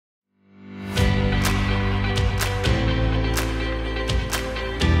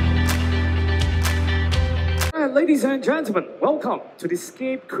Ladies and gentlemen, welcome to the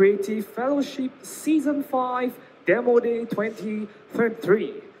SCAPE Creative Fellowship Season 5 Demo Day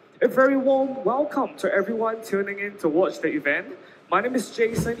 2023. A very warm welcome to everyone tuning in to watch the event. My name is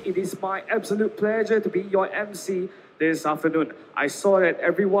Jason. It is my absolute pleasure to be your MC this afternoon. I saw that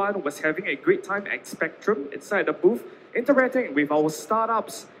everyone was having a great time at Spectrum inside the booth, interacting with our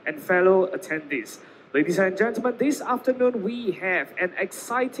startups and fellow attendees. Ladies and gentlemen, this afternoon we have an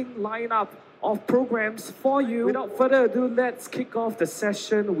exciting lineup of programs for you. Without further ado, let's kick off the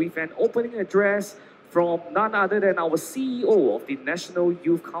session with an opening address from none other than our CEO of the National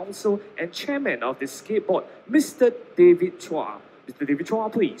Youth Council and Chairman of the SCAPE Board, Mr. David Chua. Mr. David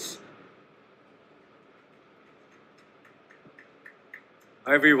Chua, please.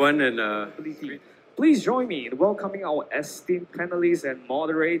 Hi everyone, and Please join me in welcoming our esteemed panelists and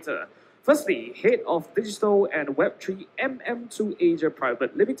moderator. Firstly, Head of Digital and Web3 MM2 Asia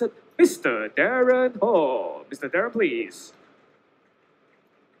Private Limited, Mr. Darren Ho. Mr. Darren, please.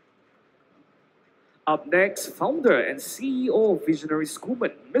 Up next, Founder and CEO of Visionary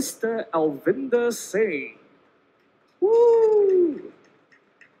Schoolman, Mr. Alvinder Singh. Woo!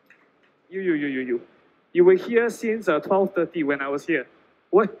 You were here since 12:30 when I was here.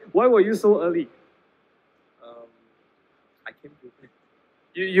 Why were you so early? I came prepared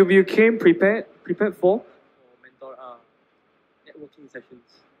You came prepared for? for mentor networking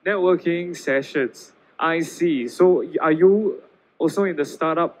sessions. Networking sessions. I see. So are you also in the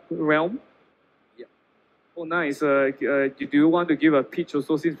startup realm? Yeah. Oh, nice. Do you want to give a pitch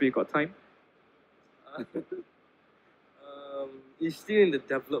also since we got time? It's still in the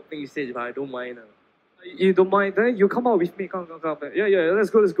developing stage, but I don't mind. You don't mind? Then you come out with me. Come. Yeah. Let's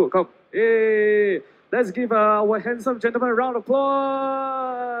go. Come. Hey, let's give our handsome gentleman a round of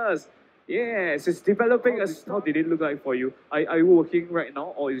applause. Yes, it's developing. How did it look like for you? Are you working right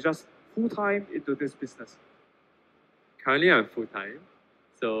now, or is just full time into this business? Currently, I'm full time,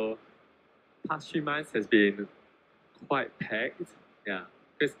 so past 3 months has been quite packed. Yeah,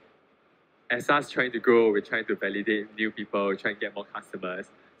 because as us trying to grow, we're trying to validate new people, trying to get more customers.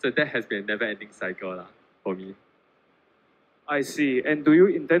 So that has been a never-ending cycle for me. I see. And do you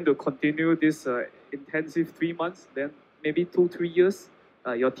intend to continue this intensive 3 months? Then maybe 2-3 years?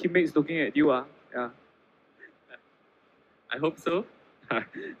 Your teammates looking at you. Yeah. I hope so.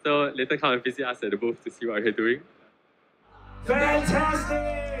 So later come and visit us at the booth to see what we're doing.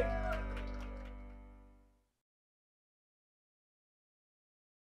 Fantastic!